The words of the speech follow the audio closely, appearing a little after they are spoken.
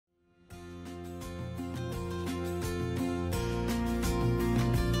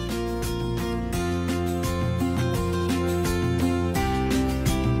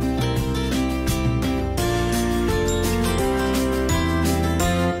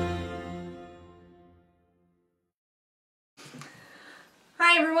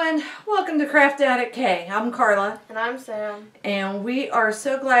Hi everyone, welcome to Craft Addict K. I'm Carla. And I'm Sam. And we are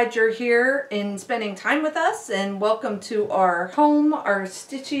so glad you're here and spending time with us, and welcome to our home, our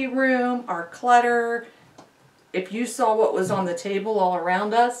stitchy room, our clutter. If you saw what was on the table all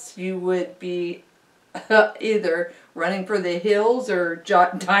around us, you would be either running for the hills or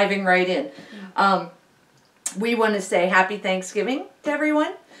diving right in. We want to say happy Thanksgiving to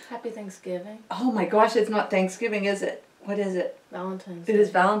everyone. Happy Thanksgiving. Oh my gosh, it's not Thanksgiving, is it? What is it? Valentine's Day. It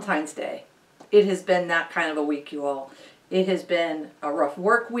is Valentine's Day. It has been that kind of a week, you all. It has been a rough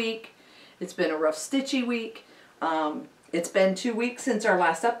work week. It's been a rough stitchy week. It's been 2 weeks since our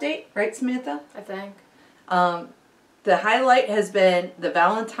last update, right, Samantha? I think. The highlight has been the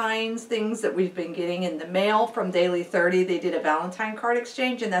Valentine's things that we've been getting in the mail from Daily 30. They did a Valentine card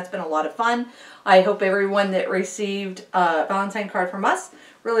exchange, and that's been a lot of fun. I hope everyone that received a Valentine card from us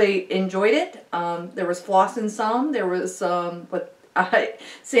really enjoyed it. There was floss in some. There was what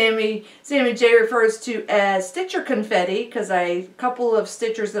Sammy J refers to as stitcher confetti, because a couple of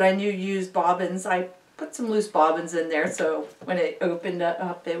stitchers that I knew used bobbins. I put some loose bobbins in there, so when it opened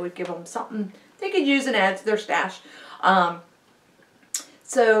up, it would give them something they could use and add to their stash.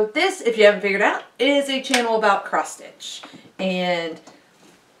 So this, if you haven't figured out, is a channel about cross stitch. And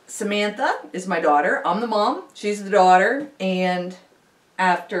Samantha is my daughter. I'm the mom. She's the daughter. And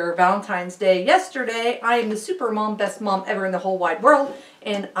after Valentine's Day yesterday, I am the super mom, best mom ever in the whole wide world.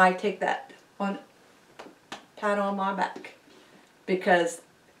 And I take that pat on my back, because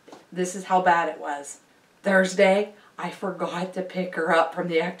this is how bad it was. Thursday, I forgot to pick her up from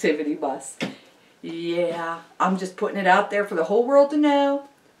the activity bus. Yeah, I'm just putting it out there for the whole world to know.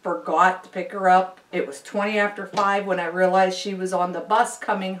 Forgot to pick her up. It was 20 after 5 when I realized she was on the bus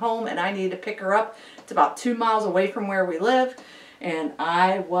coming home and I needed to pick her up. It's about 2 miles away from where we live, and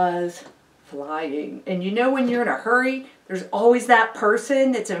I was flying. And you know, when you're in a hurry, there's always that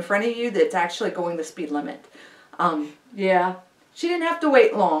person that's in front of you that's actually going the speed limit. Yeah, she didn't have to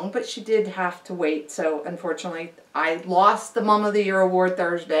wait long, but she did have to wait. So unfortunately, I lost the Mom of the Year award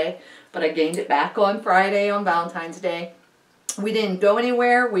Thursday, but I gained it back on Friday on Valentine's Day. We didn't go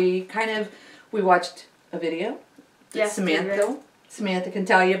anywhere. We watched a video that Samantha can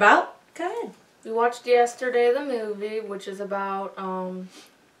tell you about. Go ahead. We watched yesterday the movie, which is about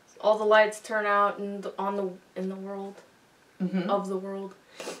all the lights turn out in the world of the world,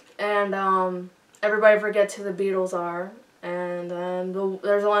 and everybody forgets who the Beatles are, and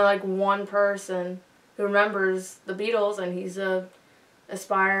there's only like one person who remembers the Beatles, and he's a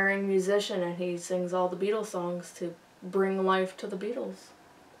aspiring musician, and he sings all the Beatles songs to bring life to the Beatles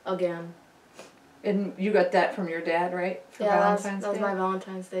again. And you got that from your dad, right? For Valentine's that was Day? my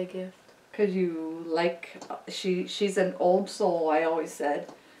Valentine's Day gift. Because you like, she's an old soul, I always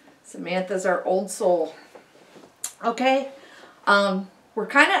said. Samantha's our old soul. Okay, we're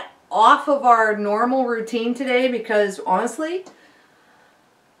kind of off of our normal routine today because, honestly,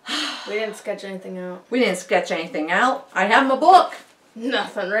 we didn't sketch anything out. We didn't sketch anything out. I have my book.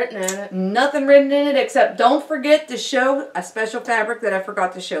 Nothing written in it. Nothing written in it, except don't forget to show a special fabric that I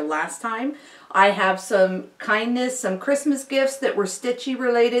forgot to show last time. I have some kindness, some Christmas gifts that were stitchy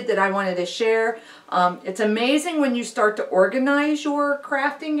related that I wanted to share. It's amazing when you start to organize your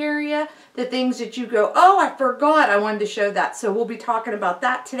crafting area, the things that you go, oh, I forgot, I wanted to show that. So we'll be talking about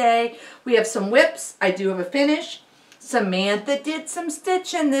that today. We have some whips. I do have a finish. Samantha did some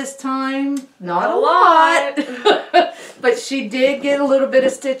stitching this time. Not a lot. But she did get a little bit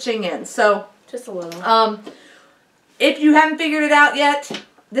of stitching in. So just a little. If you haven't figured it out yet,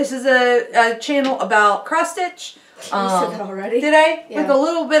 this is a channel about cross stitch. You said that already? Did I? Yeah. With a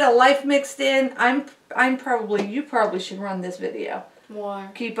little bit of life mixed in. You probably should run this video. Why?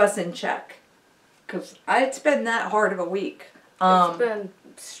 Keep us in check. Because it's been that hard of a week. It's been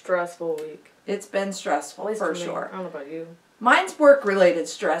a stressful week. It's been stressful, for sure. I don't know about you. Mine's work-related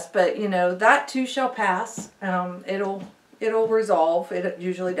stress, but, you know, that too shall pass. It'll resolve. It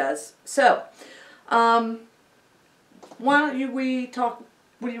usually does. So, why don't we talk?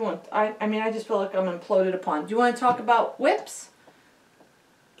 What do you want? I mean, I just feel like I'm imploded upon. Do you want to talk about whips?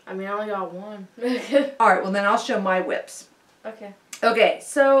 I mean, I only got one. All right, well, then I'll show my whips. Okay. Okay,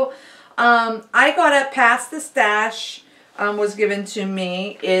 so I got up past the stash was given to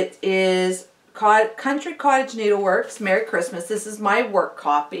me. It is Country Cottage Needleworks. Merry Christmas. This is my work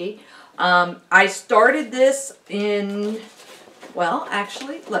copy. I started this in, well,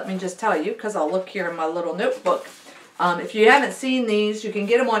 actually, let me just tell you, because I'll look here in my little notebook. If you haven't seen these, you can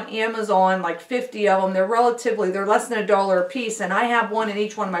get them on Amazon, like 50 of them. They're less than $1 a piece, and I have one in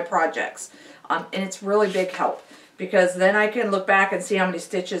each one of my projects. And it's really big help, because then I can look back and see how many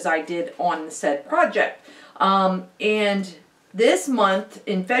stitches I did on the said project. And this month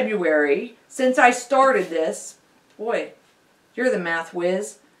in February, since I started this, boy, you're the math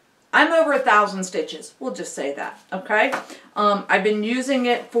whiz, I'm over 1,000 stitches. We'll just say that, okay? I've been using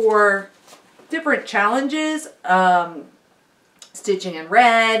it for different challenges, stitching in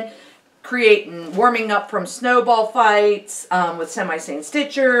red, warming up from snowball fights with Sammy J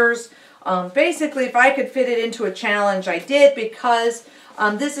Stitchers. Basically, if I could fit it into a challenge, I did, because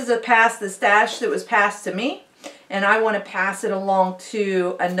this is a Pass the Stash that was passed to me, and I want to pass it along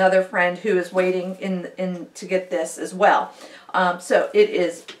to another friend who is waiting to get this as well. So it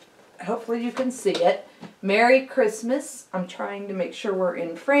is, hopefully you can see it, Merry Christmas. I'm trying to make sure we're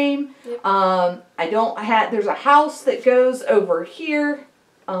in frame. Yep. There's a house that goes over here.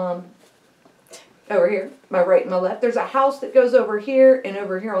 Over here, my right and my left. There's a house that goes over here and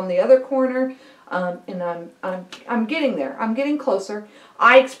over here on the other corner. And I'm getting there. I'm getting closer.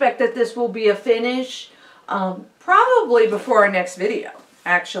 I expect that this will be a finish probably before our next video,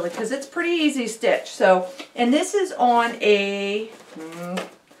 actually, because it's pretty easy stitch. So, and this is on a,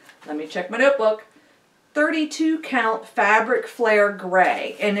 let me check my notebook, 32 count fabric flare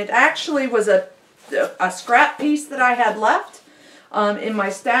gray, and it actually was a scrap piece that I had left in my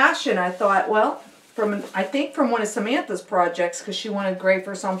stash, and I thought, well, I think from one of Samantha's projects, because she wanted gray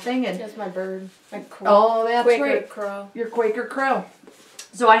for something. And that's my bird. My crow. Oh, that's Quaker right. Crow. Your Quaker Crow.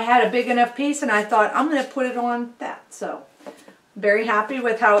 So I had a big enough piece, and I thought, I'm going to put it on that. So, very happy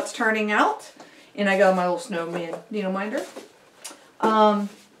with how it's turning out. And I got my little snowman needle minder.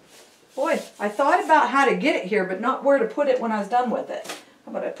 Boy, I thought about how to get it here, but not where to put it when I was done with it.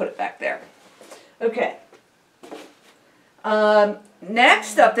 How about I put it back there? Okay.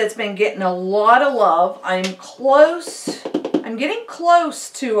 Next up, that's been getting a lot of love. I'm getting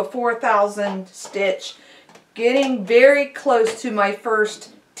close to a 4,000 stitch. Getting very close to my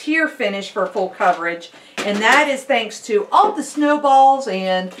first tier finish for full coverage. And that is thanks to all the snowballs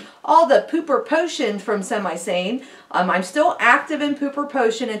and all the Pooper Potion from Sammy J. I'm still active in Pooper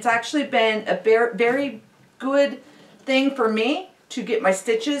Potion. It's actually been a very good thing for me to get my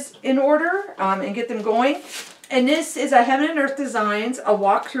stitches in order and get them going. And this is a Heaven and Earth Designs, A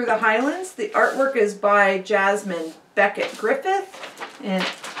Walk Through the Highlands. The artwork is by Jasmine Beckett Griffith. And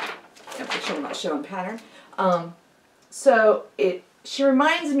I'm not showing pattern. So she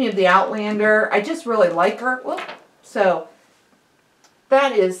reminds me of the Outlander. I just really like her. Whoop. So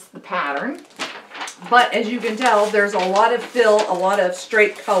that is the pattern. But as you can tell, there's a lot of fill, a lot of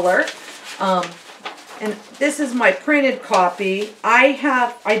straight color. And this is my printed copy.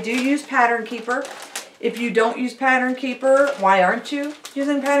 I do use Pattern Keeper. If you don't use Pattern Keeper, why aren't you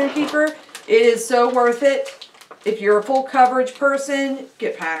using Pattern Keeper? It is so worth it. If you're a full coverage person,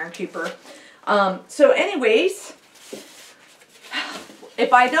 get Pattern Keeper. So anyways,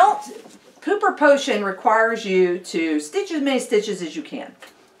 if I don't, Pooper Potion requires you to stitch as many stitches as you can.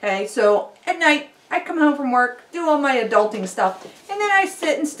 Okay, so at night, I come home from work, do all my adulting stuff, and then I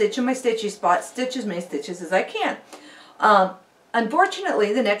sit and stitch in my stitchy spot, stitch as many stitches as I can.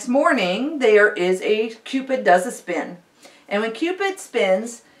 Unfortunately, the next morning, there is a Cupid does a spin. And when Cupid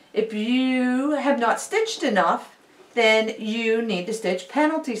spins, if you have not stitched enough, then you need to stitch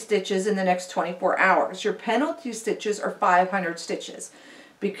penalty stitches in the next 24 hours. Your penalty stitches are 500 stitches.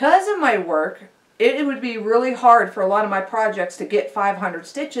 Because of my work, it would be really hard for a lot of my projects to get 500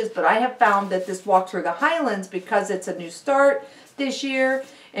 stitches, but I have found that this Walk Through the Highlands, because it's a new start this year,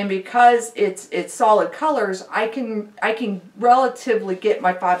 and because it's solid colors, I can relatively get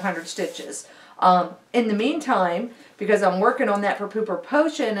my 500 stitches. In the meantime, because I'm working on that for Pooper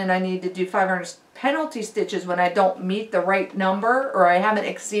Potion and I need to do 500 penalty stitches when I don't meet the right number or I haven't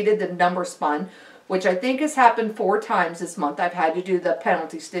exceeded the number spun, which I think has happened 4 times this month. I've had to do the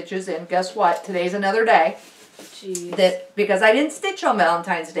penalty stitches, and guess what? Today's another day. Jeez. Because I didn't stitch on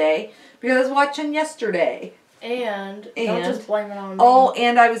Valentine's Day because I was watching yesterday. And don't just blame it on me. Oh,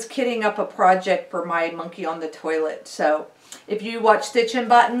 and I was kitting up a project for my monkey on the toilet. So if you watch Stitching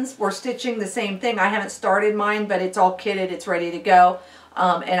Buttons, we're stitching the same thing. I haven't started mine, but it's all kitted. It's ready to go.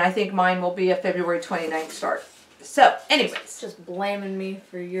 And I think mine will be a February 29th start. So, anyways. Just blaming me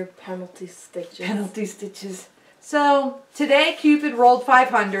for your penalty stitches. Penalty stitches. So, today Cupid rolled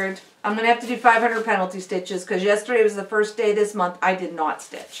 500. I'm going to have to do 500 penalty stitches because yesterday was the first day this month I did not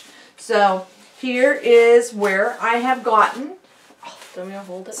stitch. So, here is where I have gotten. Oh, do you want me to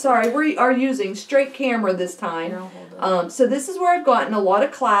hold it? Sorry, we are using straight camera this time. No, hold it. So this is where I've gotten a lot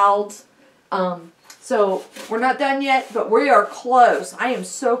of clouds. So we're not done yet, but we are close. I am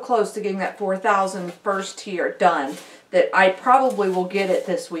so close to getting that 4,000 first tier done that I probably will get it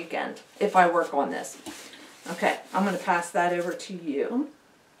this weekend if I work on this. Okay, I'm going to pass that over to you.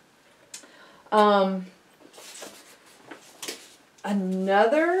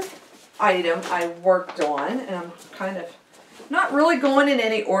 another item I worked on, and I'm kind of not really going in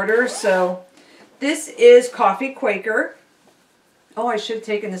any order, so this is Coffee Quaker. Oh, I should have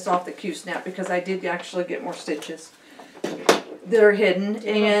taken this off the Q-snap because I did actually get more stitches that are hidden. Do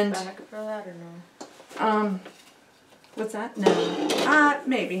you have a bag for that or no? What's that? No.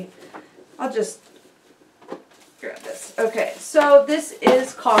 Maybe. I'll just grab this. Okay, so this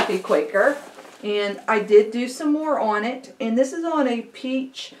is Coffee Quaker, and I did do some more on it, and this is on a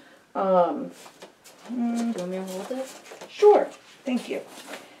peach. Do you want me to hold it? Sure. Thank you.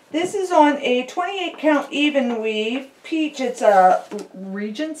 This is on a 28 count even weave peach. It's a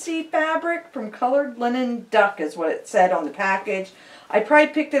Regency fabric from Colored Linen Duck is what it said on the package. I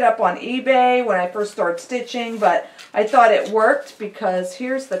probably picked it up on eBay when I first started stitching, but I thought it worked because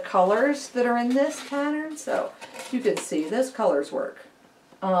here's the colors that are in this pattern. So you can see those colors work.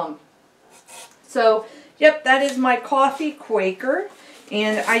 So, yep, that is my Coffee Quaker.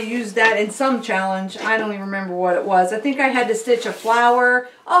 And I used that in some challenge. I don't even remember what it was. I think I had to stitch a flower.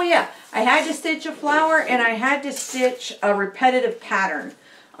 Oh yeah, I had to stitch a flower and I had to stitch a repetitive pattern.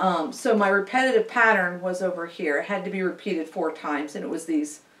 So my repetitive pattern was over here. It had to be repeated 4 times and it was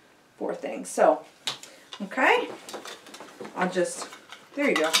these 4 things. So, okay. I'll just, there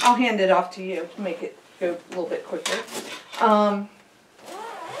you go. I'll hand it off to you to make it go a little bit quicker.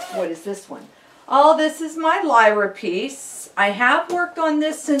 What is this one? Oh, this is my Lyra piece. I have worked on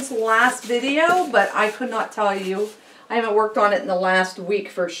this since last video, but I could not tell you. I haven't worked on it in the last week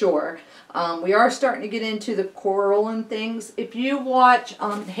for sure. We are starting to get into the coral and things. If you watch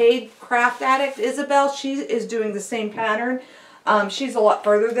Hey Craft Addict Isabel, she is doing the same pattern. She's a lot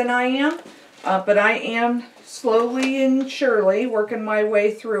further than I am, but I am slowly and surely working my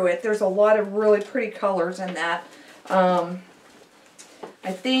way through it. There's a lot of really pretty colors in that.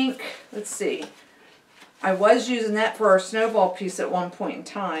 I think, let's see. I was using that for our snowball piece at one point in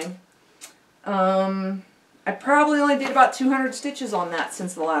time. I probably only did about 200 stitches on that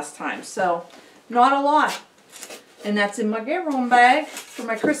since the last time, so not a lot. And that's in my giveaway bag for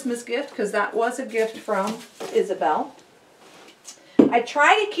my Christmas gift because that was a gift from Isabel. I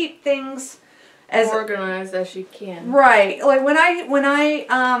try to keep things as organized as you can. Right. Like when I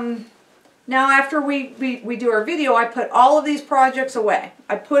now after we do our video, I put all of these projects away.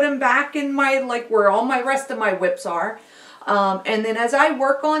 I put them back in my, like where all my rest of my whips are. And then as I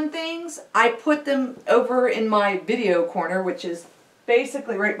work on things, I put them over in my video corner, which is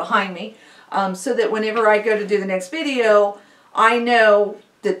basically right behind me, so that whenever I go to do the next video, I know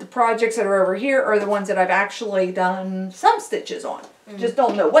that the projects that are over here are the ones that I've actually done some stitches on. Just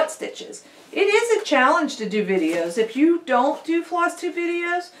don't know what stitches. It is a challenge to do videos. If you don't do Flosstube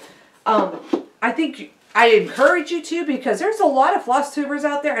videos, I think I encourage you to, because there's a lot of Flosstubers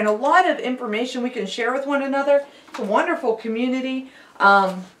out there and a lot of information we can share with one another. It's a wonderful community,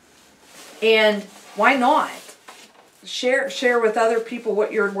 and why not share with other people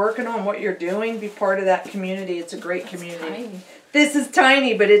what you're working on, what you're doing. Be part of that community. It's a great community. Tiny. This is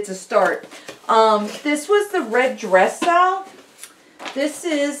tiny, but it's a start. This was the red dress style. This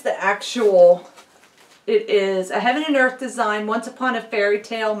is the actual. It is a Heaven and Earth design, Once Upon a Fairy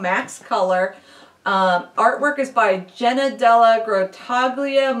Tale, max color. Artwork is by Jenna Della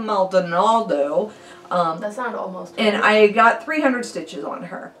Grottaglia Maldonado. That sounded almost right. And I got 300 stitches on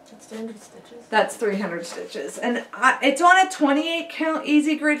her. That's 300 stitches? That's 300 stitches. And it's on a 28 count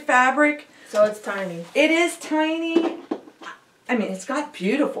easy grid fabric. So it's tiny. It is tiny. I mean, it's got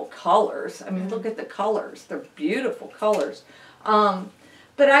beautiful colors. I mean, look at the colors. They're beautiful colors. But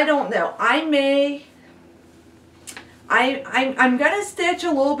I don't know. I'm going to stitch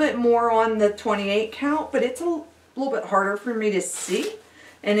a little bit more on the 28 count, but it's a little bit harder for me to see.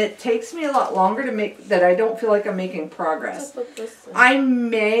 And it takes me a lot longer to make that. I don't feel like I'm making progress.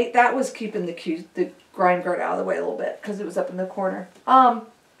 That was keeping the grind guard out of the way a little bit because it was up in the corner.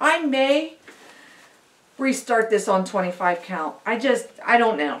 I may restart this on 25 count. I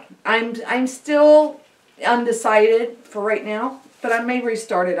don't know. I'm still undecided for right now, but I may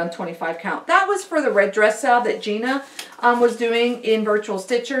restart it on 25 count. That was for the red dress style that Gina was doing in Virtual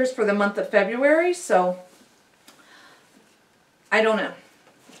Stitchers for the month of February. So I don't know.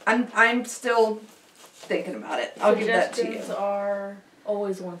 I'm still thinking about it. I'll give that to you. Suggestions are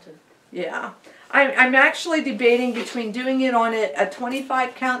always wanted. Yeah. I'm actually debating between doing it on a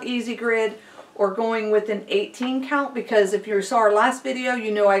 25 count easy grid or going with an 18 count, because if you saw our last video,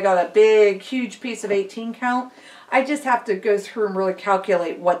 you know I got a big, huge piece of 18 count. I just have to go through and really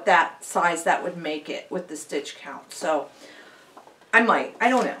calculate what that size that would make it with the stitch count. So I might. I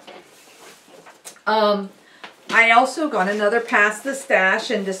don't know. I also got another Pass the Stash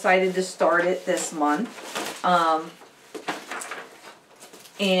and decided to start it this month.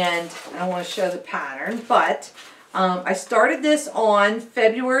 and I want to show the pattern, but I started this on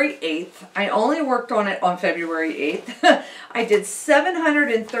February 8th. I only worked on it on February 8th. I did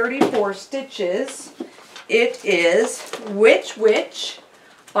 734 stitches. It is Witch Witch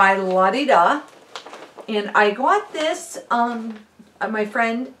by La-Di-Da. And I got this, my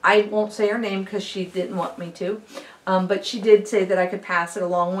friend, I won't say her name because she didn't want me to, but she did say that I could pass it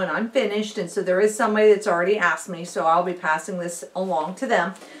along when I'm finished. And so there is somebody that's already asked me, so I'll be passing this along to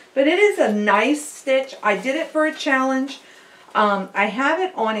them. But it is a nice stitch. I did it for a challenge. I have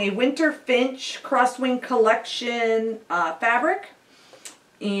it on a Winter Finch Crosswing Collection fabric.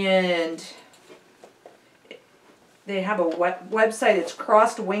 And they have a website. It's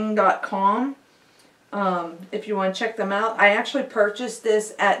crossedwing.com. If you want to check them out. I actually purchased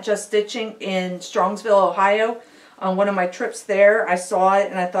this at Just Stitching in Strongsville, Ohio. On one of my trips there, I saw it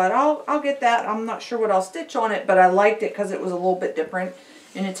and I thought, I'll get that. I'm not sure what I'll stitch on it, but I liked it because it was a little bit different.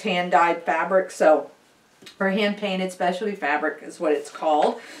 And it's hand-dyed fabric, so, or hand-painted specialty fabric is what it's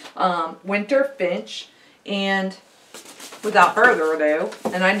called. Winter Finch. And without further ado,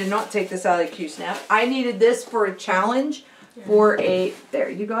 and I did not take this out of the Q-snap, I needed this for a challenge for a, there,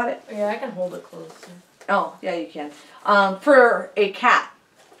 you got it? Yeah, I can hold it closer. Oh, yeah, you can. For a cat.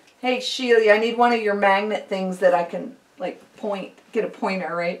 Hey, Sheila, I need one of your magnet things that I can, like, get a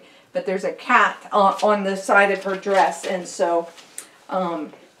pointer, right? But there's a cat on the side of her dress, and so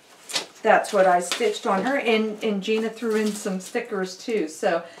that's what I stitched on her. And Gina threw in some stickers, too.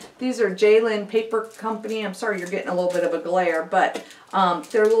 So these are Jalen Paper Company. I'm sorry you're getting a little bit of a glare, but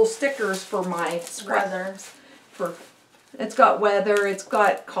they're little stickers for my weather. It's got weather, it's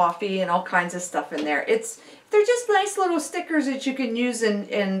got coffee, and all kinds of stuff in there. They're just nice little stickers that you can use,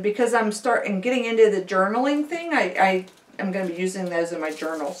 and because I'm getting into the journaling thing, I am going to be using those in my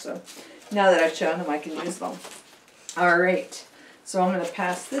journal. So now that I've shown them, I can use them. All right, so I'm going to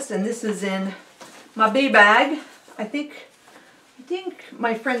pass this, and this is in my bee bag. I think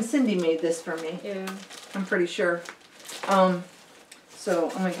my friend Cindy made this for me. Yeah. I'm pretty sure. So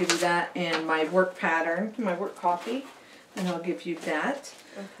I'm going to give you that and my work pattern, my work copy. And I'll give you that.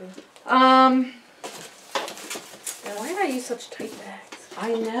 Okay. Now why did I use such tight bags?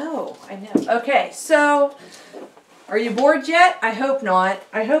 I know. Okay, so are you bored yet? I hope not.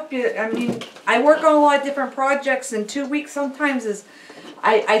 I hope you, I mean, I work on a lot of different projects, and 2 weeks sometimes is,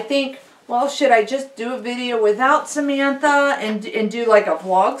 I think, well, should I just do a video without Samantha and do like a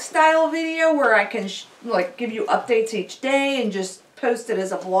vlog style video where I can like give you updates each day and just post it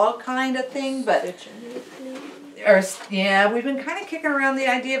as a vlog kind of thing? But yeah, we've been kind of kicking around the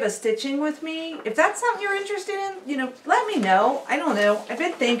idea of a stitching with me. If that's something you're interested in, you know, let me know. I don't know. I've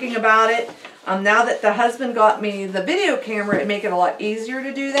been thinking about it. Now that the husband got me the video camera, it make it a lot easier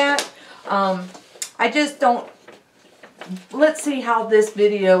to do that. I just don't. Let's see how this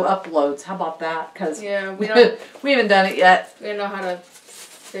video uploads. How about that? Because yeah, we haven't done it yet. We don't know how to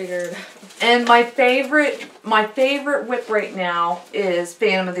figure it out. And my favorite whip right now is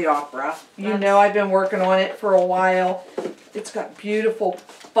Phantom of the Opera. You know I've been working on it for a while. It's got beautiful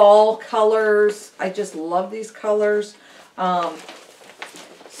fall colors. I just love these colors.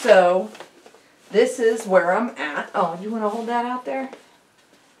 So this is where I'm at. Oh, you want to hold that out there?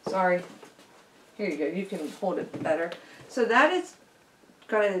 Sorry. Here you go. You can hold it better. So that is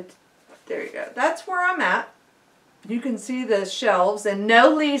there you go. That's where I'm at. You can see the shelves, and no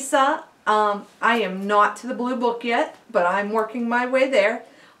Lisa. I am not to the blue book yet, but I'm working my way there.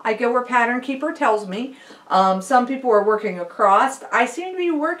 I go where Pattern Keeper tells me. Some people are working across. I seem to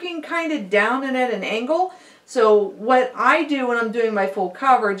be working kind of down and at an angle. So what I do when I'm doing my full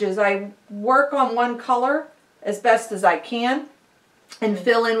coverage is I work on one color as best as I can and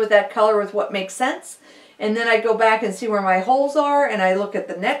fill in with that color with what makes sense. And then I go back and see where my holes are, and I look at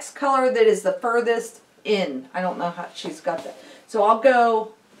the next color that is the furthest in. I don't know how she's got that. So I'll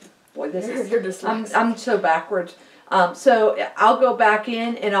go, boy, this is, you're dyslexic. I'm so backwards. So I'll go back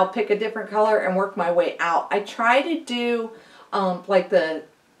in and I'll pick a different color and work my way out. I try to do like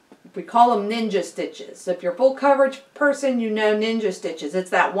we call them ninja stitches. So if you're a full coverage person, you know ninja stitches.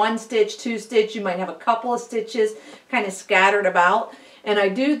 It's that one stitch, two stitch. You might have a couple of stitches kind of scattered about. And I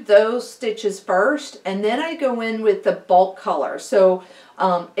do those stitches first, and then I go in with the bulk color. So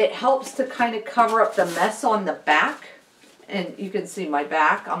it helps to kind of cover up the mess on the back. And you can see my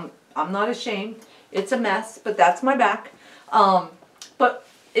back. I'm not ashamed. It's a mess, but that's my back. But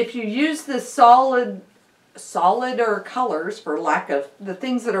if you use the solider colors, for lack of the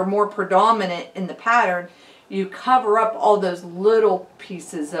things that are more predominant in the pattern, you cover up all those little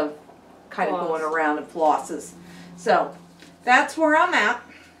pieces of kind of going around and flosses. So that's where I'm at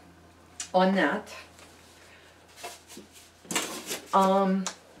on that.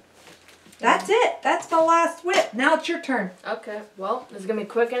 That's it. That's the last whip. Now it's your turn. Okay, well, this is going to be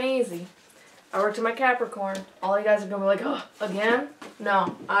quick and easy. I worked in my Capricorn. All you guys are going to be like, oh, again?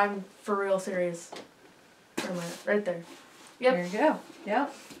 No, I'm for real serious. Where am I? Right there. Yep. There you go.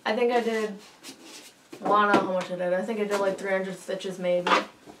 Yep. I think I did, well, I don't know how much I did. I think I did like 300 stitches maybe.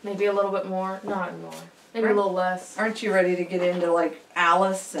 Maybe a little bit more. Not more. Maybe a little less. Aren't you ready to get into like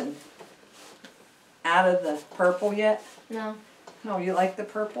Alice and out of the purple yet? No. No, you like the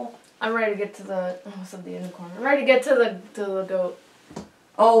purple? I'm ready to get to the, oh, I said the unicorn. I'm ready to get to the goat.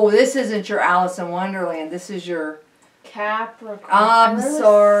 Oh, this isn't your Alice in Wonderland. This is your Capricorn. I'm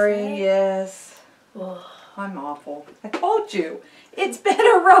sorry, sick. Yes. Ugh, I'm awful. I told you. It's been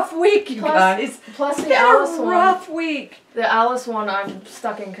a rough week, you guys. Plus the Alice one. Rough week. The Alice one, I'm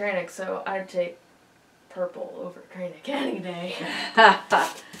stuck in Kranich, so I'd take purple over Kranich any day.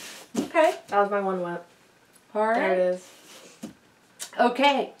 Okay. That was my one whip. All right. There it is.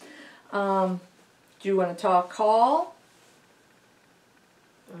 Okay. Do you want to talk call?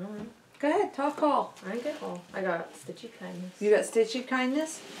 Go ahead, talk call. I get call. I got Stitchy Kindness. You got Stitchy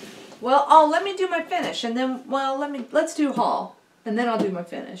Kindness? Well, oh, let me do my finish, and then, well, let's do haul, and then I'll do my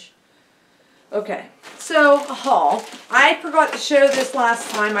finish. Okay, so haul. I forgot to show this last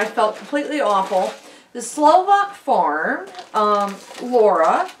time. I felt completely awful. The Slovak Farm,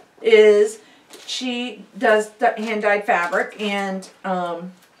 Laura, she does hand-dyed fabric, and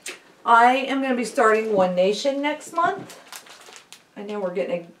I am going to be starting One Nation next month. I know we're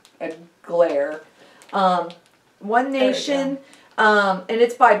getting a glare. One Nation, and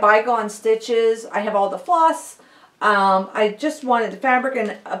it's by Bygone Stitches. I have all the floss. I just wanted the fabric,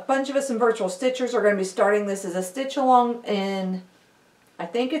 and a bunch of us in Virtual Stitchers are going to be starting this as a stitch along in, I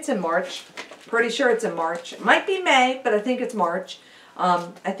think it's in March. Pretty sure it's in March. It might be May, but I think it's March.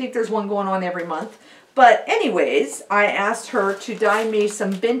 I think there's one going on every month. But anyways, I asked her to dye me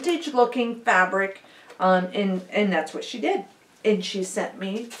some vintage looking fabric, and that's what she did. And she sent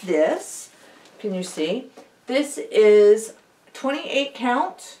me this. Can you see? This is 28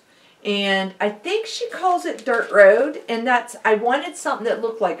 count. And I think she calls it Dirt Road. And I wanted something that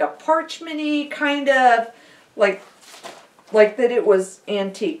looked like a parchment-y, kind of like that it was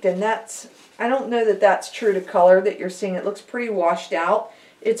antiqued. And I don't know that that's true to color that you're seeing. It looks pretty washed out.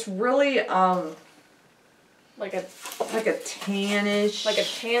 It's really like a tannish, like a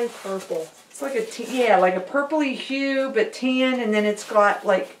tan purple. It's like like a purpley hue, but tan, and then it's got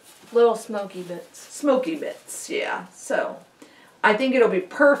like little smoky bits. Smoky bits, yeah. So I think it'll be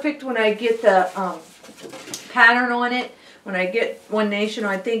perfect when I get the pattern on it. When I get One Nation,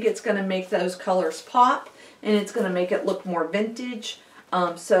 I think it's going to make those colors pop, and it's going to make it look more vintage.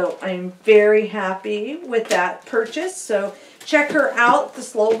 So I'm very happy with that purchase. So check her out, the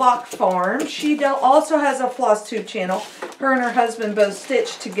Slovak Farm. She also has a Flosstube channel. Her and her husband both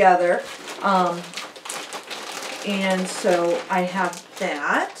stitch together. And so I have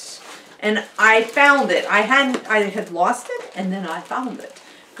that. And I found it. I had lost it, and then I found it.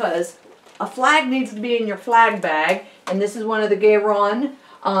 Because a flag needs to be in your flag bag. And this is one of the Gayron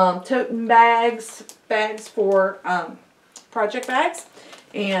toten bags for project bags.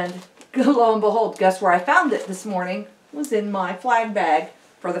 And lo and behold, guess where I found it this morning? It was in my flag bag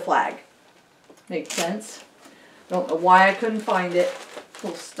for the flag. Makes sense? Don't know why I couldn't find it.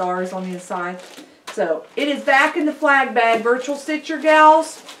 Little stars on the inside. So it is back in the flag bag, Virtual Stitcher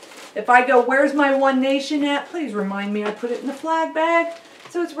gals. If I go, where's my One Nation at? Please remind me I put it in the flag bag.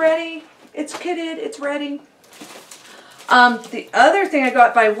 So it's ready. It's kitted. It's ready. The other thing I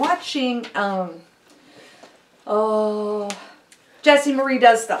got by watching, Jessie Marie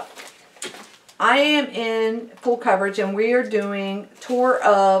Does Stuff. I am in full coverage, and we are doing a tour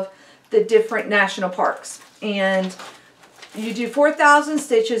of the different national parks. And you do 4,000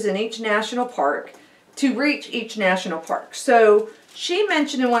 stitches in each national park to reach each national park. So she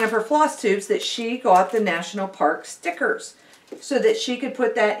mentioned in one of her floss tubes that she got the national park stickers so that she could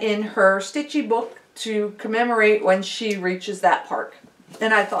put that in her Stitchy book to commemorate when she reaches that park.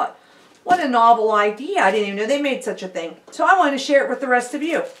 And I thought, what a novel idea. I didn't even know they made such a thing. So I wanted to share it with the rest of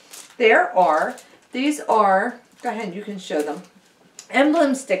you. These are, go ahead, you can show them,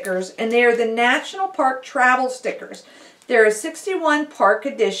 emblem stickers, and they are the National Park Travel stickers. They're a 61 Park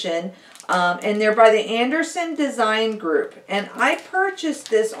edition, and they're by the Anderson Design Group. And I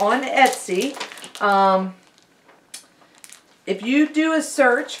purchased this on Etsy. If you do a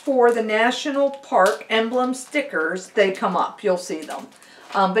search for the National Park emblem stickers, they come up. You'll see them.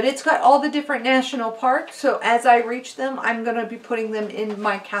 But it's got all the different national parks, so as I reach them, I'm going to be putting them in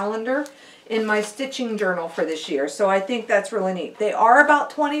my calendar, in my stitching journal for this year. So I think that's really neat. They are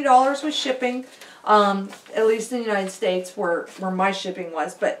about $20 with shipping. at least in the United States where my shipping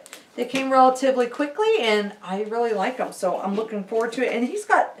was. But they came relatively quickly, and I really like them. So I'm looking forward to it. And he's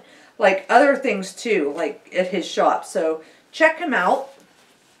got, like, other things, too, like, at his shop. So check him out.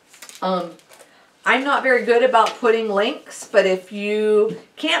 I'm not very good about putting links, but if you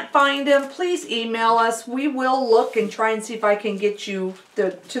can't find them, please email us. We will look and try and see if I can get you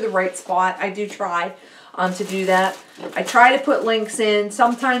to the right spot. I do try to do that. I try to put links in.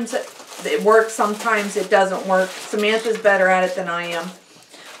 Sometimes it works, sometimes it doesn't work. Samantha's better at it than I am.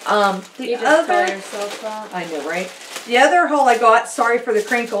 You just tell yourself that. I know, right? The other haul I got, sorry for the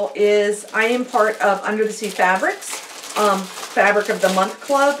crinkle, is I am part of Under the Sea Fabrics. Fabric of the Month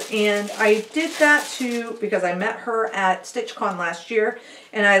Club, and I did that too because I met her at StitchCon last year,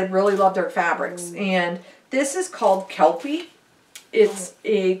 and I really loved her fabrics. And this is called Kelpie. It's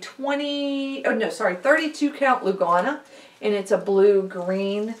a 32 count Lugana, and it's a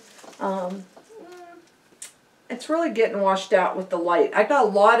blue-green. It's really getting washed out with the light. I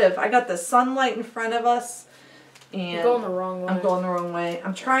got the sunlight in front of us, and You're going the wrong way. I'm going the wrong way.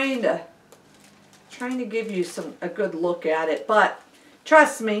 I'm trying to give you a good look at it, but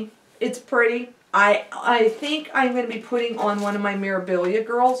trust me, it's pretty. I think I'm going to be putting on one of my Mirabilia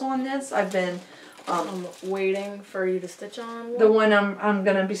girls on this. I've been I'm waiting for you to stitch on one. The one I'm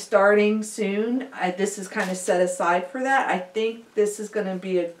going to be starting soon. This is kind of set aside for that. I think this is going to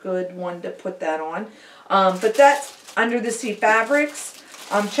be a good one to put that on. But that's Under the Sea Fabrics.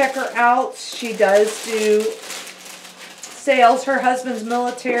 Check her out. She does do sales. Her husband's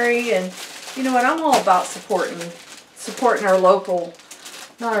military, and you know what? I'm all about supporting our local,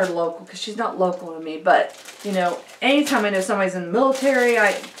 not our local, because she's not local to me, but, you know, anytime I know somebody's in the military,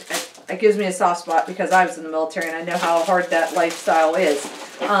 it gives me a soft spot because I was in the military and I know how hard that lifestyle is.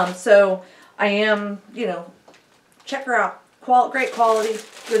 So I am, you know, check her out. Great quality,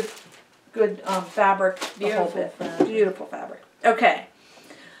 good fabric, the whole bit. Beautiful fabric. Okay.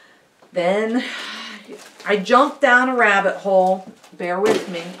 Then I jumped down a rabbit hole. Bear with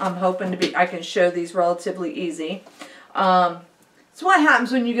me. I'm hoping I can show these relatively easy. So what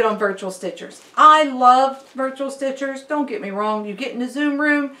happens when you get on Virtual Stitchers? I love Virtual Stitchers. Don't get me wrong. You get in the Zoom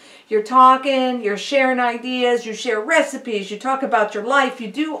room, you're talking, you're sharing ideas, you share recipes, you talk about your life,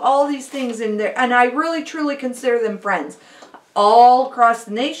 you do all these things in there. And I really, truly consider them friends. All across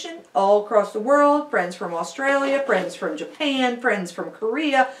the nation, all across the world, friends from Australia, friends from Japan, friends from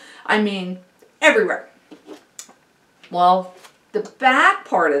Korea. I mean, everywhere. Well, the bad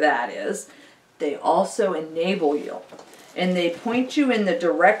part of that is they also enable you, and they point you in the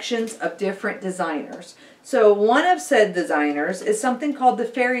directions of different designers. So one of said designers is something called the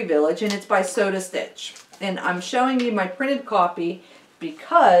Fairy Village, and it's by Soda Stitch. And I'm showing you my printed copy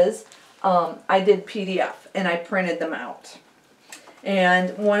because I did PDF and I printed them out.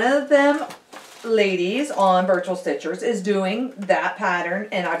 And one of them ladies on Virtual Stitchers is doing that pattern,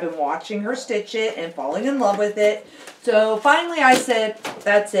 and I've been watching her stitch it and falling in love with it. So finally I said,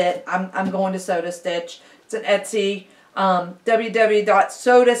 that's it, I'm going to Soda Stitch. It's an Etsy,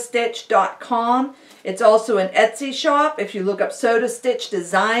 www.sodastitch.com. It's also an Etsy shop. If you look up Soda Stitch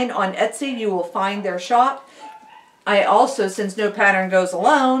Design on Etsy, you will find their shop. I also, since no pattern goes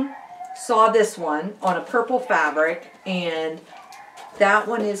alone, saw this one on a purple fabric, and that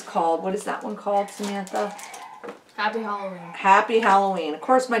one is called, what is that one called, Samantha? Happy Halloween. Happy Halloween. Of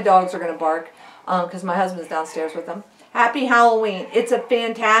course my dogs are going to bark because my husband's downstairs with them. Happy Halloween. It's a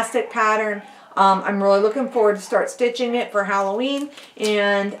fantastic pattern. I'm really looking forward to start stitching it for Halloween.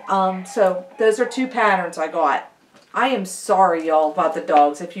 And so those are two patterns I got. I am sorry, y'all, about the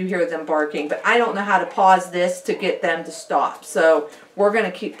dogs if you hear them barking, but I don't know how to pause this to get them to stop. So we're going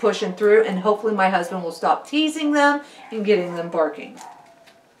to keep pushing through, and hopefully my husband will stop teasing them and getting them barking.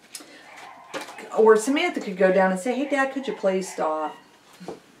 Or Samantha could go down and say, hey, Dad, could you please stop?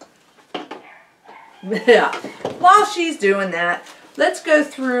 Yeah. While she's doing that, let's go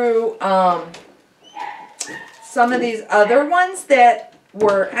through some of these other ones that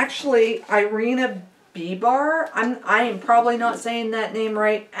were actually Irina Bibar. I am probably not saying that name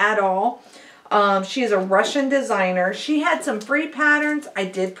right at all. She is a Russian designer. She had some free patterns. I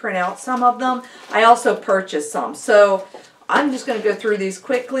did print out some of them. I also purchased some. So I'm just going to go through these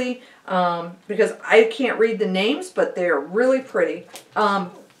quickly because I can't read the names, but they're really pretty. And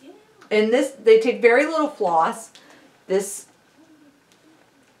this, they take very little floss. This,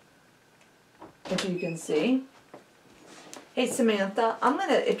 if you can see. Hey Samantha, I'm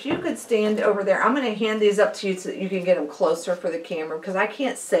gonna, if you could stand over there, I'm gonna hand these up to you so that you can get them closer for the camera, because I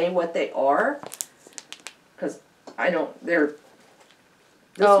can't say what they are, because I don't, they're,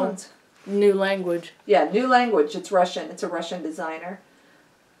 this one's new language. Yeah, new language. It's Russian. It's a Russian designer.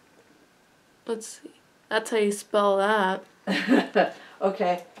 Let's see. That's how you spell that.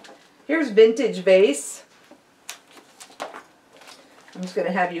 Okay. Here's Vintage Vase. I'm just going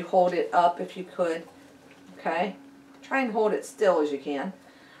to have you hold it up if you could. Okay. Try and hold it still as you can.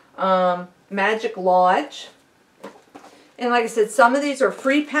 Magic Lodge. And like I said, some of these are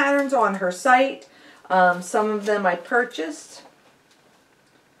free patterns on her site. Some of them I purchased.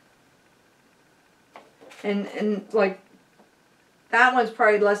 And like, that one's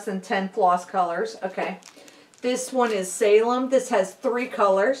probably less than 10 floss colors. Okay. This one is Salem. This has 3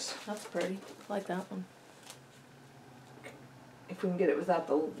 colors. That's pretty. I like that one. If we can get it without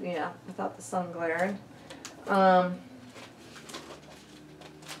the, without the sun glaring. Yeah,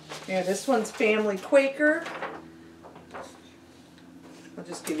 this one's Family Quaker. I'll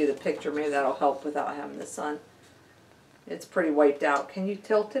just give you the picture. Maybe that'll help without having the sun. It's pretty wiped out. Can you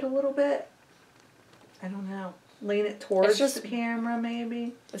tilt it a little bit? I don't know. Lean it towards the camera,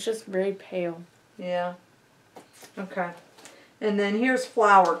 maybe. It's just very pale. Yeah. Okay. And then here's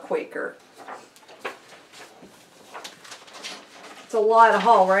Flower Quaker. It's a lot of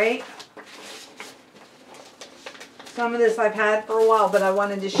haul, right? Some of this I've had for a while, but I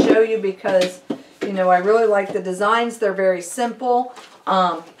wanted to show you because, you know, I really like the designs. They're very simple.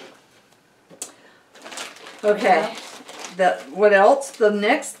 Okay. What else? The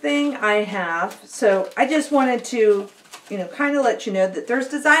next thing I have, so I just wanted to, you know, kind of let you know that there's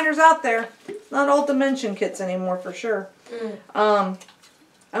designers out there. Not all dimension kits anymore, for sure. I'm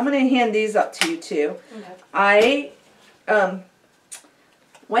going to hand these up to you, too. Okay. I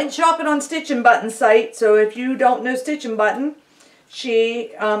went shopping on Stitch and Button site, so if you don't know Stitch and Button,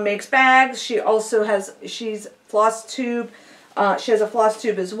 she makes bags. She also has, she's Flosstube. She has a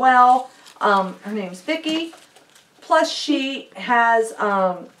Flosstube as well. Her name's Vicki. Plus, she has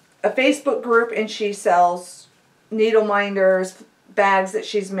a Facebook group, and she sells needle minders, bags that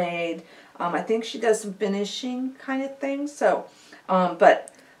she's made. I think she does some finishing kind of things. So,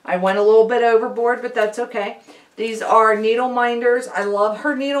 but I went a little bit overboard, but that's okay. These are needle minders. I love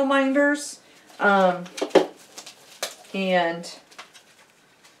her needle minders. And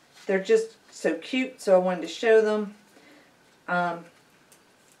they're just so cute, so I wanted to show them.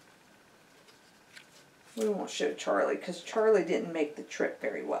 We won't show Charlie because Charlie didn't make the trip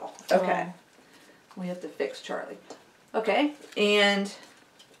very well. Okay. We have to fix Charlie. Okay. And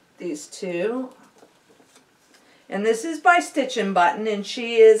these two. And this is by Stitch and Button. And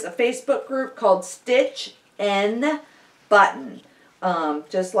she is a Facebook group called Stitch and Button.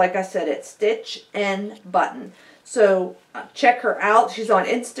 Just like I said, it's Stitch and Button. So check her out. She's on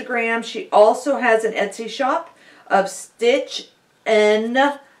Instagram. She also has an Etsy shop of Stitch and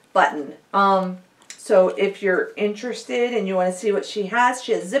Button. So if you're interested and you want to see what she has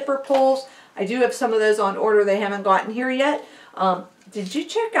zipper pulls. I do have some of those on order. They haven't gotten here yet. Did you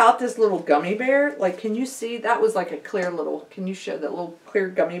check out this little gummy bear? Like, can you see? That was like a clear little, can you show that little clear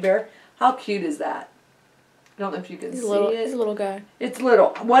gummy bear? How cute is that? I don't know if you can see it. He's a little guy. It's little.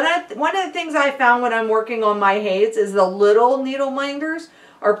 One of the things I found when I'm working on my heights is the little needle minders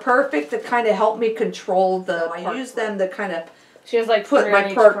are perfect to kind of help me control the, I use them to kind of she has like put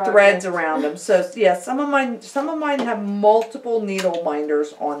my threads around them. So yeah, some of mine have multiple needle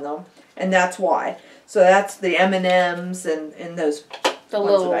minders on them, and that's why. So that's the M&Ms and those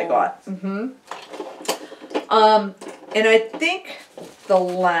ones that I got. And I think the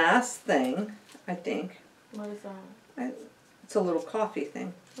last thing, what is that? It's a little coffee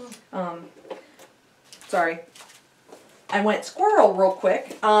thing. Sorry, I went squirrel real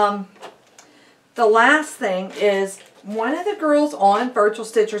quick. The last thing is, one of the girls on Virtual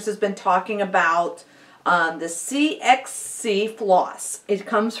Stitchers has been talking about the CXC floss. It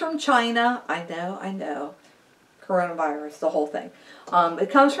comes from China. I know. Coronavirus, the whole thing. It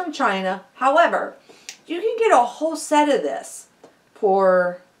comes from China. However, you can get a whole set of this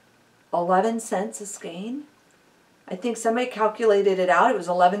for 11 cents a skein. I think somebody calculated it out. It was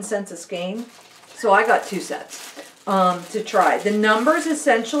 11 cents a skein. So I got 2 sets to try. The numbers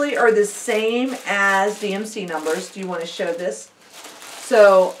essentially are the same as DMC numbers. Do you want to show this?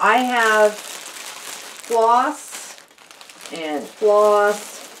 So I have floss and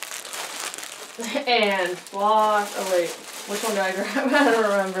floss and floss. Oh wait, which one did I grab? I don't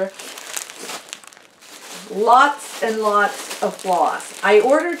remember. Lots and lots of floss. I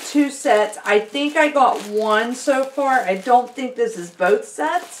ordered 2 sets. I think I got 1 so far. I don't think this is both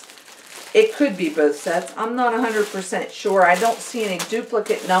sets. It could be both sets. I'm not 100% sure. I don't see any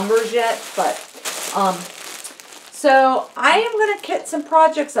duplicate numbers yet, but so I am going to kit some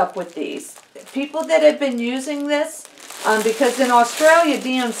projects up with these. People that have been using this Because in Australia,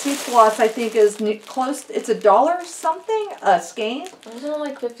 DMC floss, I think, is close, it's $1 something a skein. Isn't it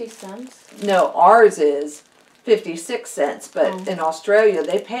like 50 cents? No, ours is 56 cents, but in Australia,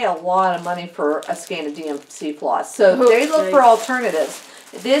 they pay a lot of money for a skein of DMC floss. So they look for alternatives.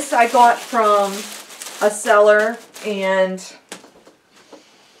 This I got from a seller, and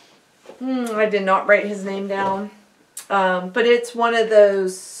I did not write his name down. But it's one of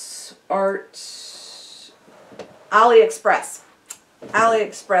those AliExpress. AliExpress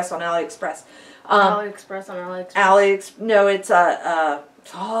on AliExpress. AliExpress on AliExpress. No, it's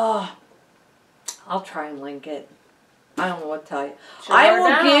I'll try and link it. I don't know what to tell you. I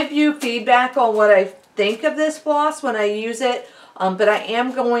will give you feedback on what I think of this floss when I use it. But I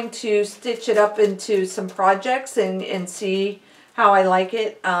am going to stitch it up into some projects and see how I like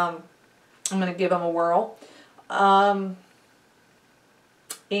it. I'm going to give them a whirl.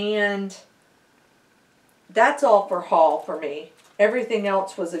 And that's all for haul for me. Everything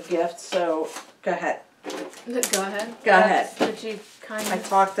else was a gift, so go ahead. Go ahead. Go ahead. Stitchy kind of. I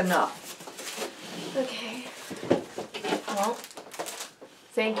talked enough. Okay. Well,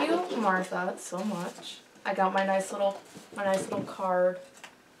 thank you, Martha, so much. I got my nice little card.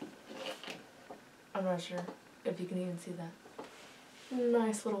 I'm not sure if you can even see that.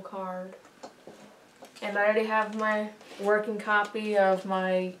 Nice little card. And I already have my working copy of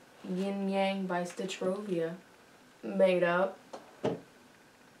my Yin Yang by Stitchrovia made up.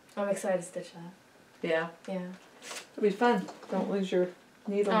 I'm excited to stitch that. Yeah. Yeah. It'll be fun. Don't lose your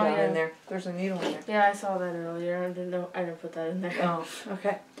needle down in there. There's a needle in there. Yeah, I saw that earlier. I didn't put that in there. Oh,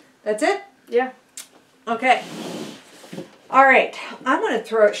 okay. That's it? Yeah. Okay. All right. I'm going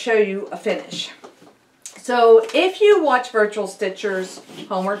to show you a finish. So if you watch Virtual Stitcher's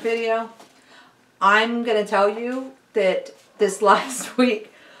homework video, I'm going to tell you that this last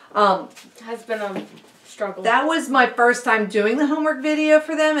week has been a struggle. That was my first time doing the homework video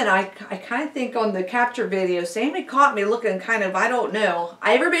for them, and I kind of think on the capture video, Sammy caught me looking kind of, I don't know.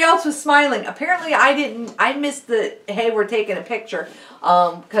 Everybody else was smiling. Apparently I didn't. I missed the, hey, we're taking a picture,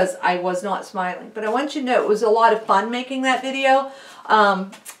 because I was not smiling. But I want you to know it was a lot of fun making that video,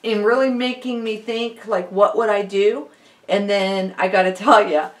 and really making me think, like, what would I do? And then I got to tell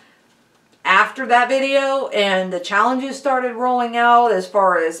you, after that video and the challenges started rolling out as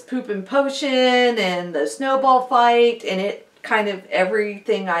far as Poop and Potion and the snowball fight, and it kind of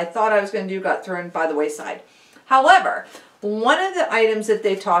everything I thought I was going to do got thrown by the wayside. However, one of the items that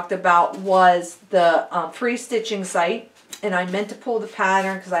they talked about was the free stitching site, and I meant to pull the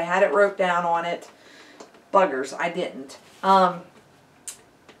pattern because I had it wrote down on it. Buggers, I didn't.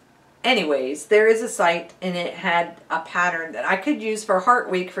 Anyways, there is a site, and it had a pattern that I could use for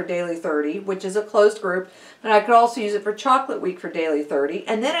Heart Week for Daily 30, which is a closed group, but I could also use it for Chocolate Week for Daily 30,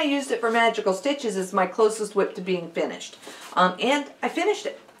 and then I used it for Magical Stitches as my closest whip to being finished. And I finished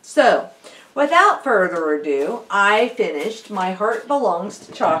it. So, without further ado, I finished My Heart Belongs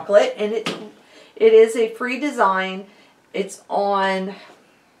to Chocolate, and it is a free design. It's on, man,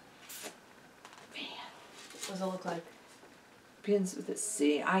 what does it look like? Begins with a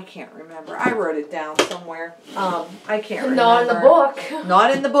C. I can't remember. I wrote it down somewhere. I can't remember. Not in the book.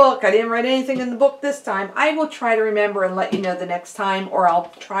 Not in the book. I didn't write anything in the book this time. I will try to remember and let you know the next time, or I'll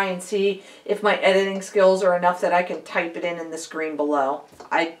try and see if my editing skills are enough that I can type it in the screen below.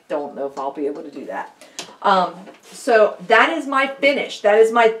 I don't know if I'll be able to do that. So that is my finish. That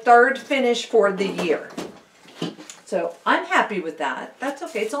is my third finish for the year. So I'm happy with that. That's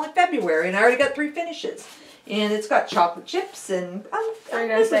okay. It's only February, and I already got 3 finishes. And it's got chocolate chips, and I'm going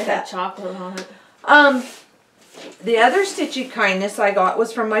to say had chocolate on it. The other Stitchy kindness I got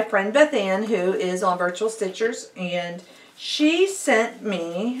was from my friend Beth Ann, who is on Virtual Stitchers, and she sent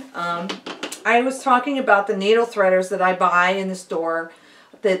me, I was talking about the needle threaders that I buy in the store,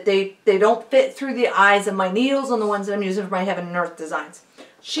 that they don't fit through the eyes of my needles on the ones that I'm using for my Heaven and Earth designs.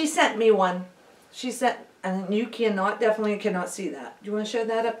 She sent me one. She sent, and you definitely cannot see that. Do you want to show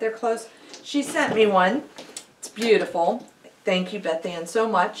that up there close? She sent me one. It's beautiful. Thank you, Beth Ann, so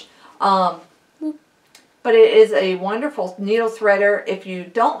much. But it is a wonderful needle threader. If you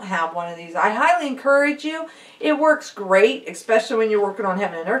don't have one of these, I highly encourage you. It works great, especially when you're working on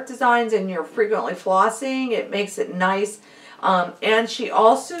Heaven and Earth designs and you're frequently flossing. It makes it nice. And she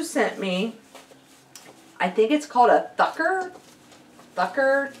also sent me, I think it's called a Thucker.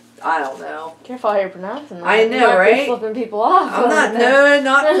 I don't know. Careful how you're pronouncing that. I know, right? Flipping people off. I'm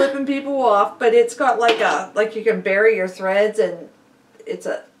not flipping people off, but it's got like you can bury your threads, and it's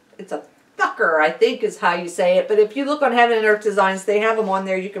a Thucker, I think is how you say it. But if you look on Heaven and Earth Designs, they have them on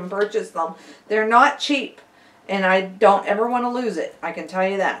there. You can purchase them. They're not cheap, And I don't ever want to lose it. I can tell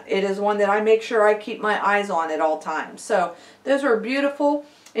you that. It is one that I make sure I keep my eyes on at all times. So those are beautiful.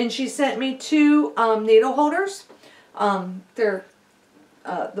 And she sent me 2 needle holders. They're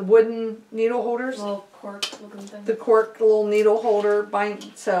the wooden needle holders. Little cork looking thing. The cork little needle holder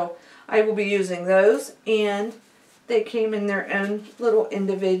bind. So I will be using those. And they came in their own little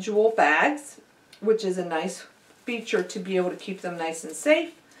individual bags, which is a nice feature to be able to keep them nice and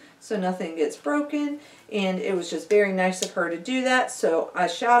safe so nothing gets broken. And it was just very nice of her to do that. So a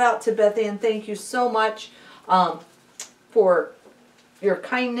shout out to Beth Ann. Thank you so much for your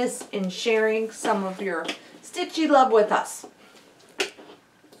kindness in sharing some of your stitchy love with us.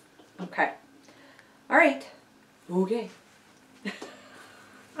 Okay. All right. Okay.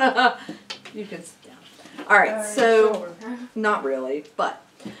 You can sit down. All right. So, not really, but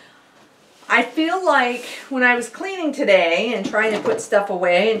I feel like when I was cleaning today and trying to put stuff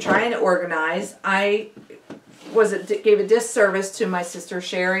away and trying to organize, I gave a disservice to my sister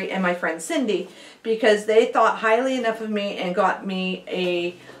Sherry and my friend Cindy because they thought highly enough of me and got me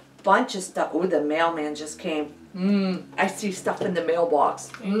a bunch of stuff. Oh, the mailman just came. I see stuff in the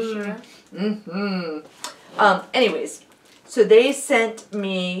mailbox. Are you sure? Anyways, so they sent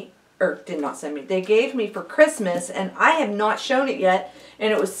me, or did not send me, they gave me for Christmas, and I have not shown it yet,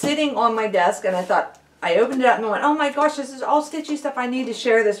 and it was sitting on my desk, and I thought, I opened it up and went, oh my gosh, this is all stitchy stuff. I need to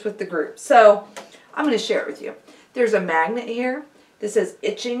share this with the group. So I'm going to share it with you. There's a magnet here. This says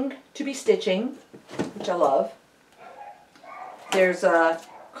itching to be stitching, which I love. There's a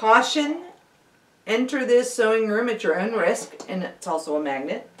caution, enter this sewing room at your own risk, and it's also a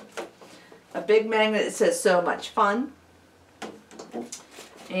magnet. A big magnet that says so much fun.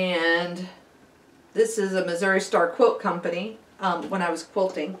 And this is a Missouri Star Quilt Company. When I was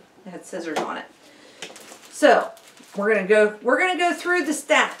quilting, it had scissors on it. So we're gonna go through the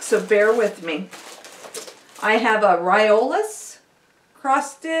stack, so bear with me. I have a Riolas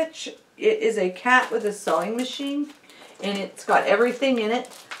cross stitch. It is a cat with a sewing machine, and it's got everything in it.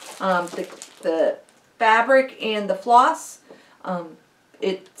 The fabric and the floss.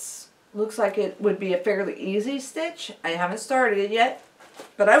 It looks like it would be a fairly easy stitch. I haven't started it yet,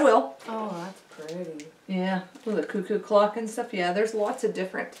 but I will. Oh, that's pretty. Yeah, with the cuckoo clock and stuff. Yeah, there's lots of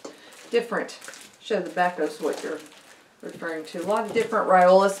different. Show the back of what you're referring to. A lot of different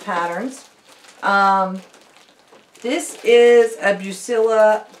Riolas patterns. This is a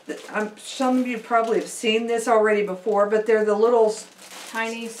Bucilla. Some of you probably have seen this already before, but they're the little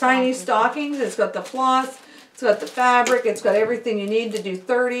tiny stockings. It's got the floss. It's got the fabric. It's got everything you need to do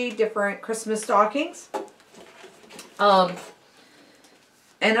 30 different Christmas stockings.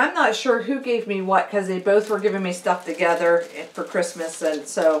 And I'm not sure who gave me what because they both were giving me stuff together for Christmas, and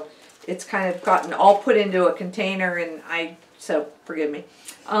so it's kind of gotten all put into a container, and so forgive me.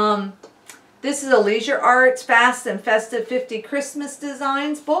 This is a Leisure Arts Fast and Festive 50 Christmas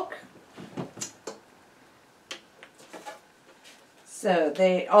Designs book. So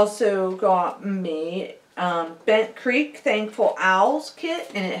they also got me Bent Creek Thankful Owls kit,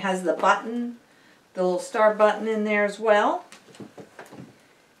 and it has the button, the little star button in there as well.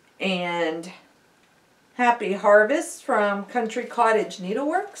 And Happy Harvest from Country Cottage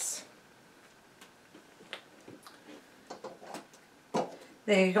Needleworks.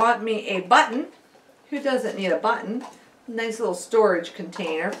 They got me a button. Who doesn't need a button? Nice little storage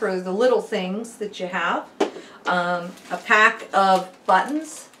container for the little things that you have. A pack of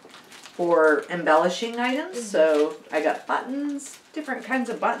buttons for embellishing items. So I got buttons, different kinds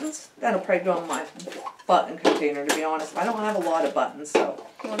of buttons. That'll probably go in my button container, to be honest. I don't have a lot of buttons, so.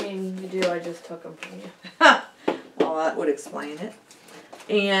 Well, I mean, you do. I just took them from you. Well, that would explain it.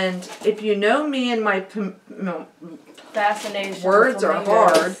 And if you know me and my fascination, words are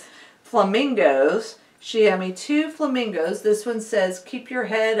hard, flamingos. She had me 2 flamingos. This one says, keep your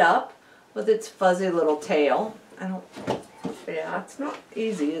head up with its fuzzy little tail. Yeah, it's not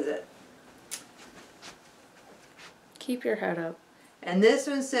easy, is it? Keep your head up. And this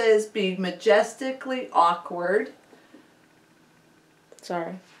one says, be majestically awkward.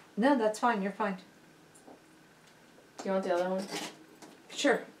 Sorry. No, that's fine. You're fine. Do you want the other one?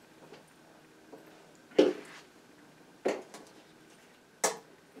 Sure.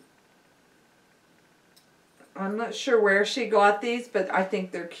 I'm not sure where she got these, but I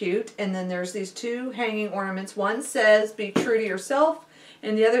think they're cute. And then there's these 2 hanging ornaments. One says, be true to yourself,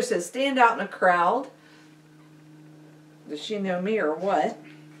 and the other says, stand out in a crowd. Does she know me or what?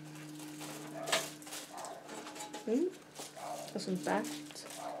 This one's back.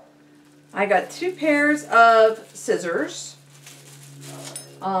 I got 2 pairs of scissors.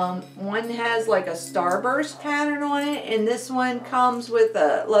 One has like a starburst pattern on it, and this one comes with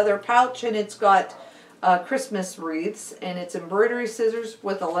a leather pouch, and it's got Christmas wreaths, and it's embroidery scissors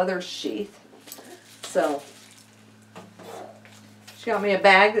with a leather sheath. So she got me a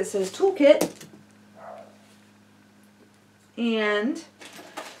bag that says toolkit, and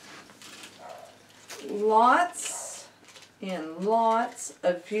lots and lots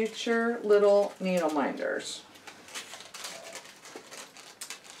of future little needle minders.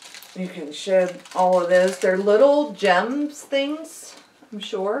 You can shed all of those. They're little gems things, I'm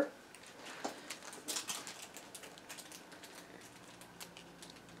sure.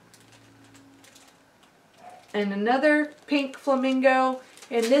 And another pink flamingo.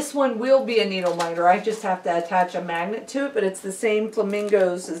 And this one will be a needle minder. I just have to attach a magnet to it, but it's the same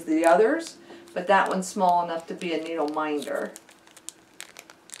flamingos as the others. But that one's small enough to be a needle minder.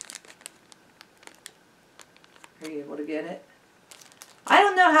 Are you able to get it? I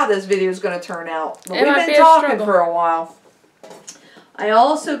don't know how this video is going to turn out, but we've been talking for a while. I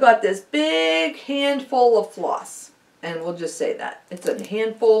also got this big handful of floss, and we'll just say that. It's a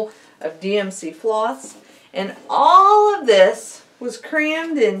handful of DMC floss, and all of this was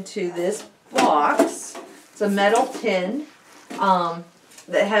crammed into this box. It's a metal tin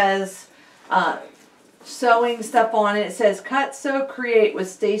that has sewing stuff on it. It says Cut, Sew, Create with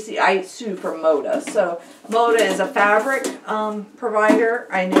Stacy Aitsu from Moda. So Moda is a fabric provider,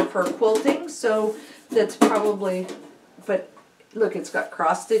 I know, for quilting. So that's probably, but look, it's got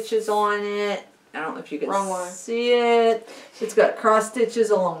cross stitches on it. I don't know if you can see it. It's got cross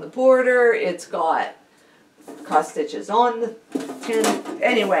stitches along the border. It's got cross stitches on the tin.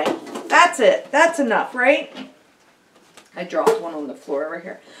 Anyway, that's it. That's enough, right? I dropped one on the floor over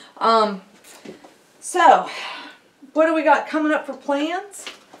here. So, what do we got coming up for plans?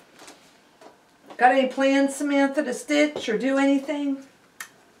 Got any plans, Samantha, to stitch or do anything?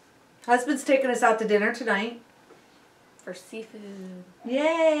 Husband's taking us out to dinner tonight. For seafood.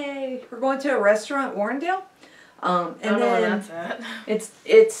 Yay! We're going to a restaurant, Warrendale. And I don't know where that's at.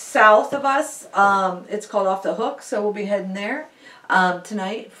 It's south of us. It's called Off the Hook, so we'll be heading there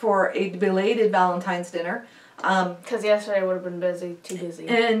tonight for a belated Valentine's dinner. Because yesterday would have been busy, too busy.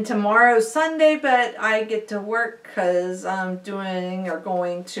 And tomorrow's Sunday, but I get to work because I'm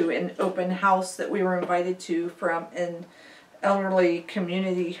going to an open house that we were invited to from an elderly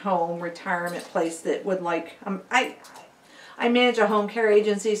community home retirement place that would like, I manage a home care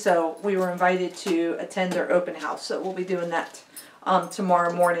agency, so we were invited to attend their open house. So we'll be doing that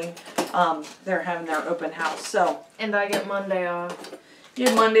tomorrow morning. They're having their open house. So. And I get Monday off. You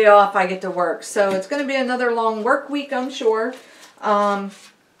have Monday off, I get to work. So it's going to be another long work week, I'm sure. So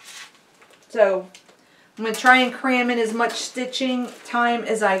I'm going to try and cram in as much stitching time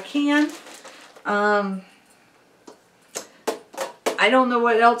as I can. I don't know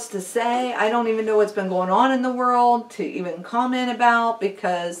what else to say. I don't even know what's been going on in the world to even comment about,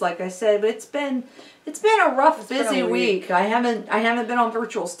 because like I said, it's been a rough, busy week. I haven't been on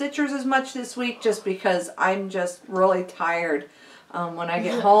Virtual Stitchers as much this week just because I'm just really tired. When I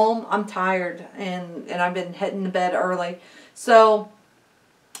get home, I'm tired, and I've been heading to bed early. So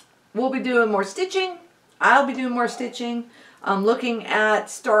we'll be doing more stitching. I'll be doing more stitching. I'm looking at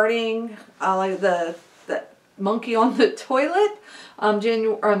starting like the monkey on the toilet on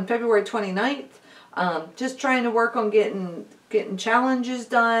February 29th. Just trying to work on getting challenges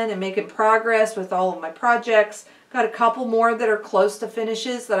done and making progress with all of my projects. Got a couple more that are close to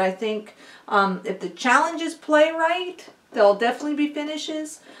finishes that I think if the challenges play right, they'll definitely be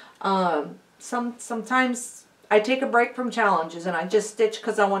finishes. Sometimes I take a break from challenges and I just stitch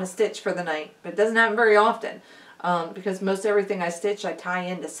because I want to stitch for the night. But it doesn't happen very often because most everything I stitch I tie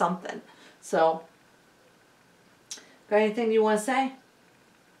into something. So, got anything you want to say?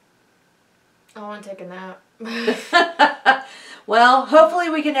 I want to take a nap. Well, hopefully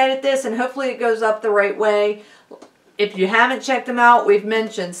we can edit this and hopefully it goes up the right way. If you haven't checked them out, we've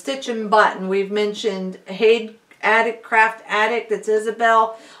mentioned Stitch and Button. We've mentioned Hayde Craft Addict. That's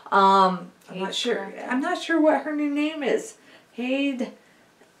Isabel. I'm not sure what her new name is. Hayde.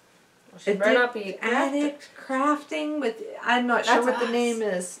 Well, she better not be Addict Crafting with. I'm not sure what the name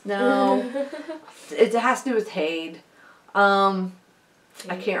is. No, it has to do with Hayde.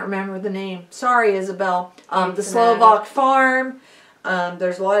 I can't remember the name. Sorry, Isabel. The Slovak Farm.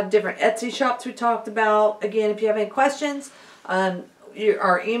 There's a lot of different Etsy shops we talked about. Again, if you have any questions,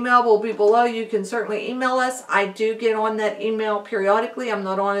 our email will be below. You can certainly email us. I do get on that email periodically. I'm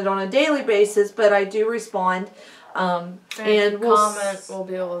not on it on a daily basis, but I do respond. And comment we'll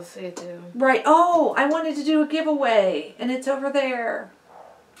be able to see too. Right. Oh, I wanted to do a giveaway, and it's over there.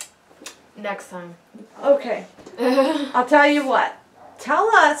 Next time. Okay. I'll tell you what.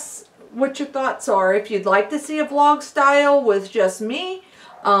 Tell us what your thoughts are. If you'd like to see a vlog style with just me,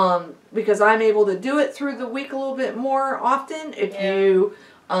 because I'm able to do it through the week a little bit more often.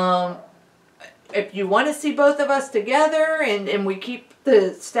 If you want to see both of us together and we keep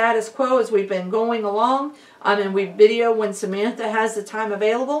the status quo as we've been going along, and we video when Samantha has the time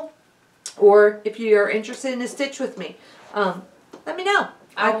available, or if you're interested in a stitch with me, let me know.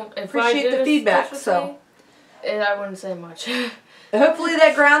 I appreciate the feedback. So I wouldn't say much. Hopefully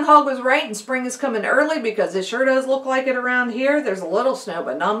that groundhog was right and spring is coming early, because it sure does look like it around here. There's a little snow,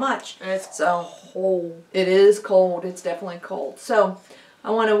 but not much. And it's cold. It is cold. It's definitely cold. So I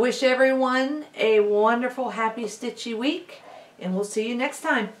want to wish everyone a wonderful, happy, stitchy week, and we'll see you next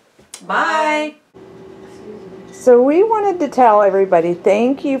time. Bye. So we wanted to tell everybody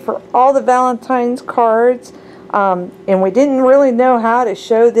thank you for all the Valentine's cards, and we didn't really know how to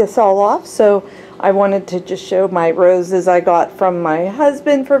show this all off, so I wanted to just show my roses I got from my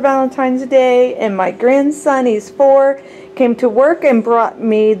husband for Valentine's Day, and my grandson, he's 4, came to work and brought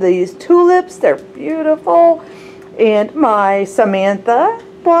me these tulips. They're beautiful. And my Samantha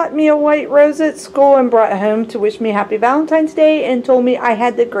bought me a white rose at school and brought it home to wish me happy Valentine's Day and told me I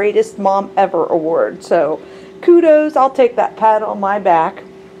had the greatest mom ever award. So kudos, I'll take that pat on my back.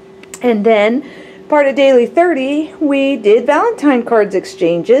 And then part of Daily 30, we did Valentine cards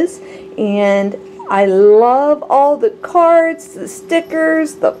exchanges, and I love all the cards, the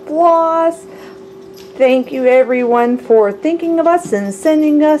stickers, the floss. Thank you everyone for thinking of us and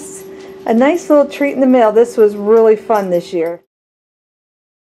sending us a nice little treat in the mail. This was really fun this year.